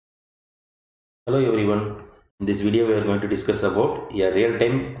Hello everyone. In this video we are going to discuss about a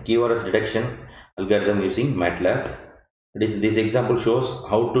real-time QRS detection algorithm using MATLAB. This example shows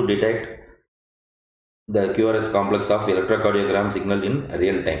how to detect the QRS complex of electrocardiogram signal in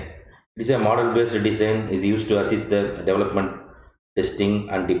real time. It is a model-based design is used to assist the development, testing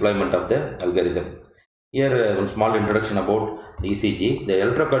and deployment of the algorithm. Here one small introduction about the ECG. The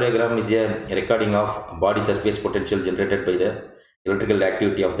electrocardiogram is a recording of body surface potential generated by the electrical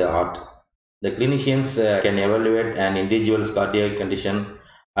activity of the heart. The clinicians can evaluate an individual's cardiac condition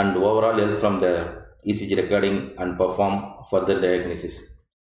and overall health from the ECG recording and perform further diagnosis.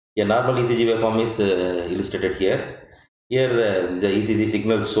 A normal ECG waveform is illustrated here. Here is the ECG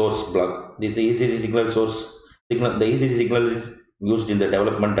signal source block. This ECG signal source signal. The ECG signal is used in the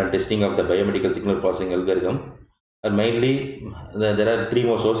development and testing of the biomedical signal processing algorithm. And mainly, there are three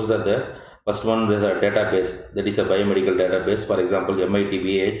more sources are there. First one is a database, that is a biomedical database. For example,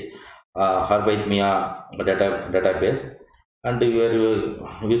 MITBH, Harvard-MIA database. And we are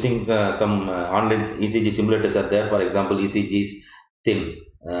using some online ECG simulators are there. For example, ECGSim.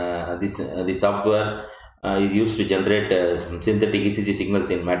 This software is used to generate synthetic ECG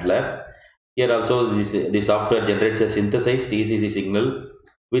signals in MATLAB. Here also this software generates a synthesized ECG signal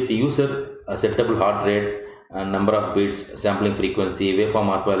with user acceptable heart rate and number of beats, sampling frequency, waveform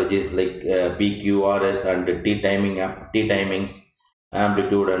morphology like PQRS and T timings,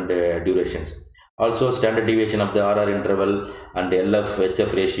 amplitude and durations. Also standard deviation of the RR interval and LF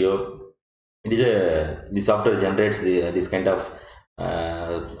HF ratio. It is a the software generates this kind of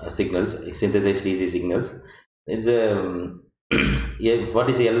signals, synthesized ECG signals. It's a what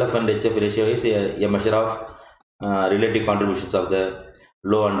is the LF and HF ratio is a measure of relative contributions of the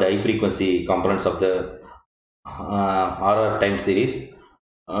low and high frequency components of the RR time series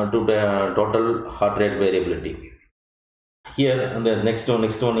to the total heart rate variability. Here and the next one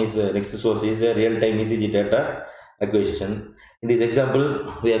is next source is a real-time ECG data acquisition. In this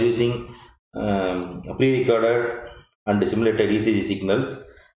example, we are using pre-recorded and simulated ECG signals.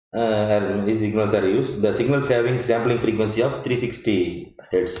 These signals are used. The signals having sampling frequency of 360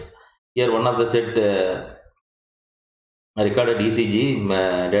 Hz. Here, one of the set recorded ECG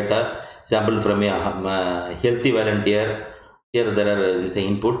data sampled from a healthy volunteer. Here there are this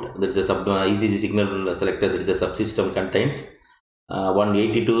input. There is a ECG signal selector. There is a subsystem contains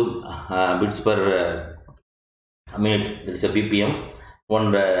 182 bits per minute. There is a BPM.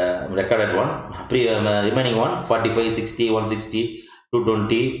 One recorded one. Remaining one 45, 60, 160,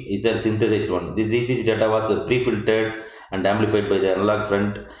 220 is a synthesized one. This ECG data was pre-filtered and amplified by the analog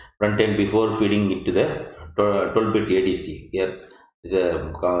front end before feeding it to the 12-bit ADC. Here is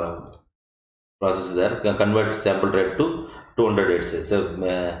a process there can convert sample rate to 200 Hz. So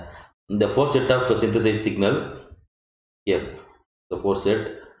the four set of synthesized signal here, the four set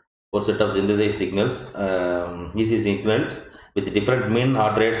of synthesized signals, ECG signals with different mean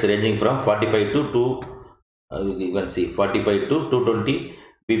heart rates ranging from 45 to 2 you can see 45 to 220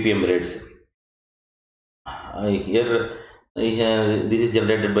 BPM rates. Here this is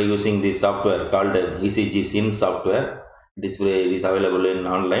generated by using this software called ECGSim software. This is available in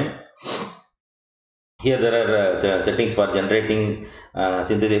online. Here there are settings for generating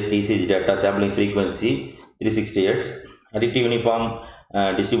synthesized ECG data, sampling frequency 360 Hz, additive uniform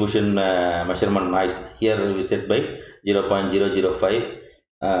distribution measurement noise. Here we set by 0.005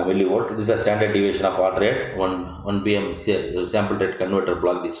 millivolt. This is a standard deviation of heart rate. 1 pm sample rate converter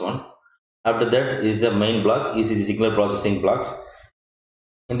block. This one. After that is a main block, ECG signal processing blocks.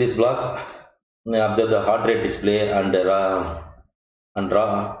 In this block, observe the heart rate display and raw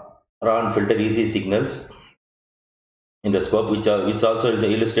and filter ECG signals in the scope, which also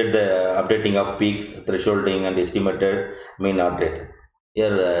illustrate the updating of peaks, thresholding, and estimated mean heart rate.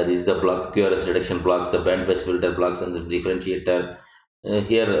 Here, this is a block QRS detection blocks, the bandpass filter blocks, and the differentiator.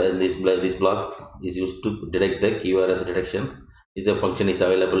 Here, this block is used to detect the QRS detection. This function is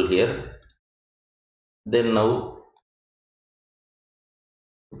available here. Then now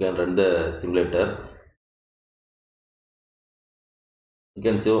you can run the simulator. You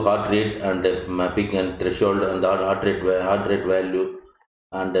can show heart rate and mapping and threshold and the heart rate value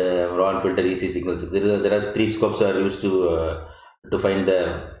and raw and filter ECG signals. There are three scopes are used to find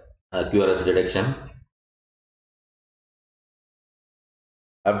the QRS detection.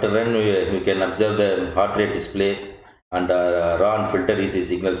 After run, we can observe the heart rate display and raw and filter ECG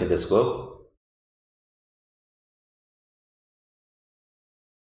signals in the scope.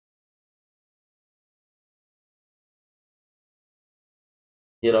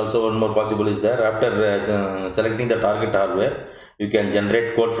 Here also one more possible is there. After selecting the target hardware, you can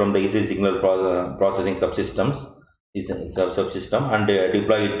generate code from the ECG signal processing subsystems. this subsystem and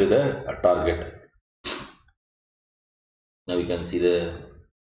deploy it to the target. Now we can see the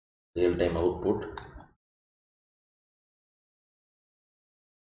real-time output.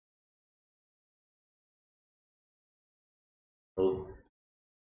 So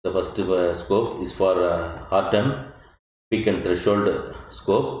the first scope is for heart and peak and threshold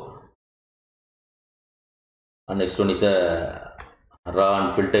scope, and next one is a raw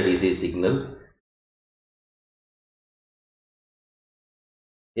and filtered ECG signal.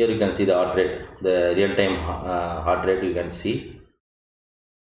 Here you can see the heart rate, the real-time heart rate you can see.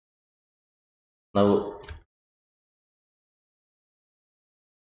 Now you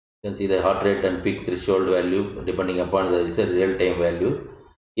can see the heart rate and peak threshold value depending upon the real-time value.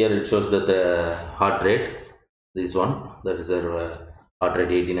 Here it shows that the heart rate, this one, that is a heart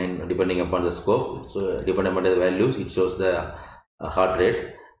rate 89 depending upon the scope. So depending upon the values it shows the heart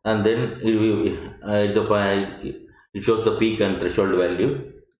rate, and then it shows the peak and threshold value.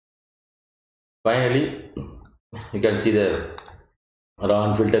 Finally you can see the raw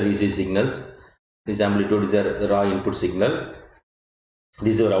and filter ECG signals. This amplitude is a raw input signal,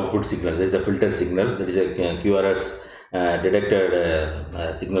 this is our output signal. There is a filter signal, that is a QRS detected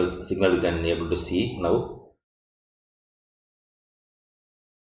signal we can able to see. Now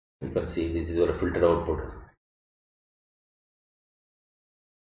you can see this is our filter output.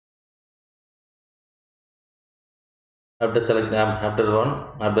 After select after run,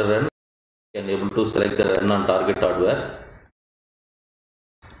 you can able to select the run on target hardware.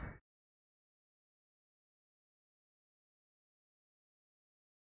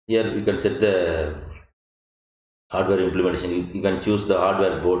 Here you can set the hardware implementation. You can choose the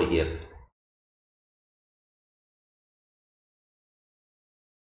hardware board here.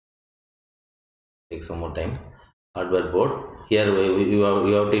 Take some more time. Hardware board. Here you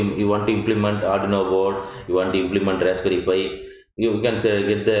want to implement Arduino board. You want to implement Raspberry Pi. You can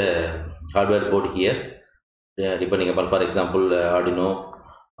get the hardware board here. Depending upon, for example, Arduino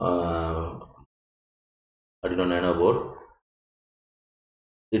Nano board.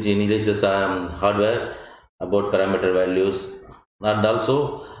 It initializes hardware about parameter values, and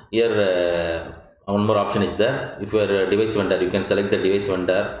also here one more option is there. If you are a device vendor, you can select the device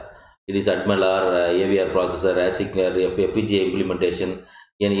vendor. It is ADML or AVR processor, ASIC or FPGA implementation.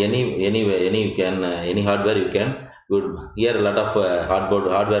 Any you can any hardware you can. Good. Here a lot of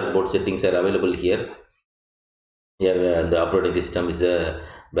hardware board settings are available here. Here the operating system is a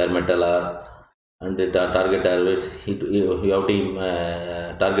bare metal or, and the target hardware. You have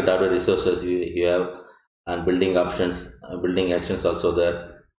to target hardware resources you have, and building options, building actions also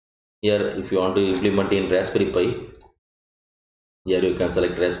there. Here if you want to implement in Raspberry Pi, here you can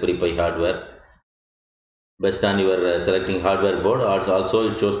select Raspberry Pi hardware. Based on your selecting hardware board,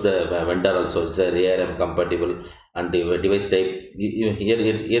 also it shows the vendor also. It's a ARM compatible, and the device type.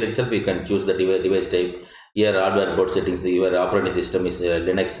 Here itself you can choose the device type. Here hardware board settings. Your operating system is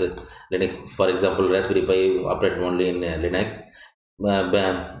Linux. For example, Raspberry Pi operate only in Linux.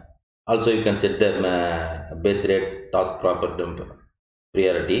 Also you can set the base rate task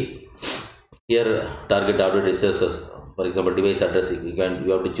priority. Here target hardware resources. For example, device address. You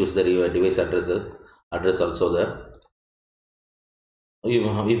have to choose the device address also there.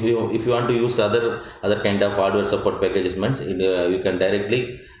 If you want to use other kind of hardware support packages, means you can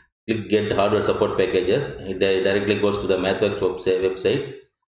directly click get hardware support packages. It directly goes to the MathWorks website.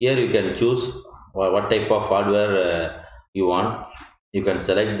 Here you can choose what type of hardware you want. You can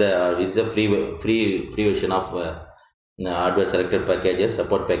select the it's a free version of hardware selected packages,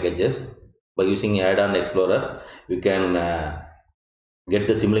 support packages. By using add-on explorer you can get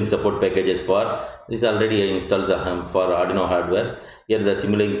the Simulink support packages for this. Already I installed the for Arduino hardware. Here the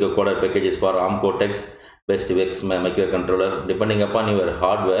Simulink coder packages for ARM Cortex based VX microcontroller. Depending upon your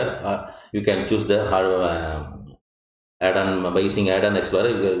hardware, you can choose the hardware add-on. By using add-on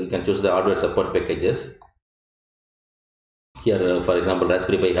explorer you can choose the hardware support packages. Here for example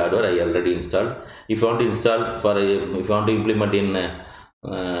Raspberry Pi hardware I already installed. If you want to install for if you want to implement in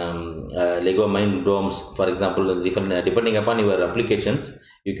Lego Mind Domes, for example, depending upon your applications,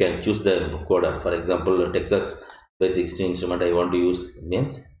 you can choose the coder. For example, Texas based 16 instrument I want to use,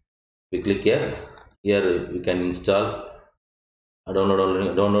 means we click here. Here you can install. Download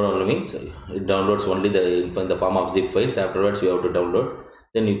only means it downloads only in the form of zip files. Afterwards you have to download.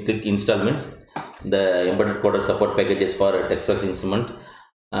 Then you click installments. The embedded coder support packages for Texas Instrument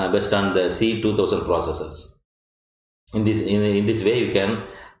based on the C2000 processors. In this way you can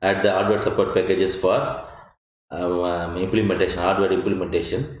add the hardware support packages for implementation, hardware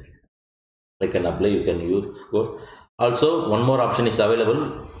implementation. I can apply, you can use code. Also one more option is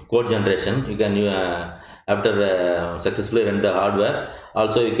available, code generation. You can after successfully run the hardware.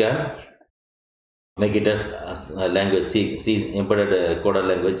 Also you can make it as a language C embedded coder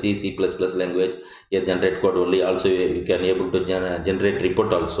language, C++ language. Here generate code only. Also you can able to generate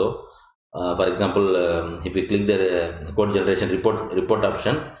report also. For example, if you click the code generation report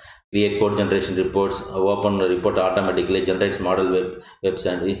option, create code generation reports, open report automatically, generates model webs,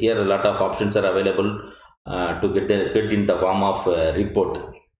 and here a lot of options are available to get in the form of report.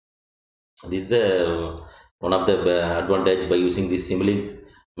 This is one of the advantage by using this Simulink,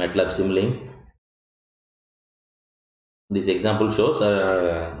 MATLAB Simulink. This example shows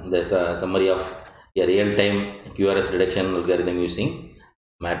there's a summary of a real-time QRS reduction algorithm using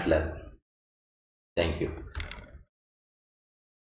MATLAB. Thank you.